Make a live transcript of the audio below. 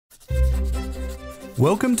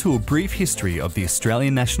Welcome to a brief history of the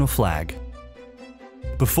Australian national flag.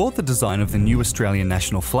 Before the design of the new Australian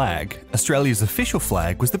national flag, Australia's official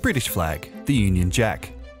flag was the British flag, the Union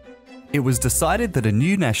Jack. It was decided that a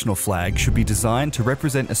new national flag should be designed to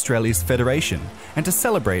represent Australia's federation and to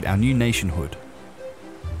celebrate our new nationhood.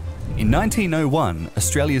 In 1901,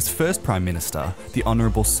 Australia's first Prime Minister, the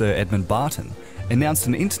Honourable Sir Edmund Barton, announced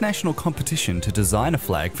an international competition to design a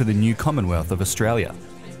flag for the new Commonwealth of Australia.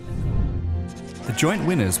 The joint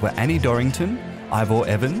winners were Annie Dorrington, Ivor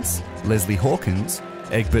Evans, Leslie Hawkins,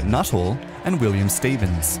 Egbert Nuttall and William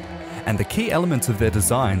Stevens, and the key elements of their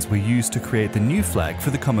designs were used to create the new flag for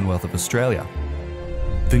the Commonwealth of Australia.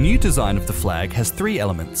 The new design of the flag has three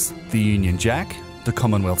elements: the Union Jack, the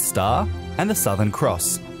Commonwealth Star and the Southern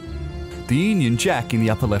Cross. The Union Jack in the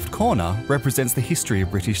upper left corner represents the history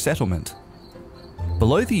of British settlement.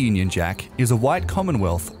 Below the Union Jack is a white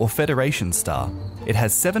Commonwealth or Federation star. It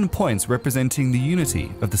has 7 points representing the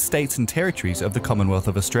unity of the states and territories of the Commonwealth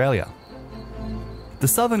of Australia. The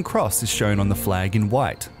Southern Cross is shown on the flag in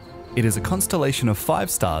white. It is a constellation of 5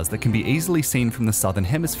 stars that can be easily seen from the Southern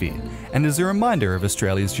Hemisphere and is a reminder of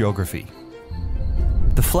Australia's geography.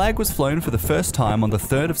 The flag was flown for the first time on the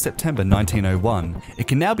 3rd of September 1901. It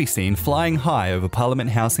can now be seen flying high over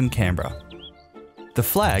Parliament House in Canberra. The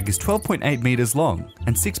flag is 12.8 metres long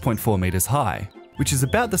and 6.4 metres high, which is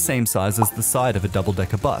about the same size as the side of a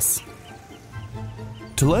double-decker bus.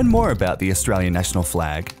 To learn more about the Australian national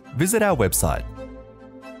flag, visit our website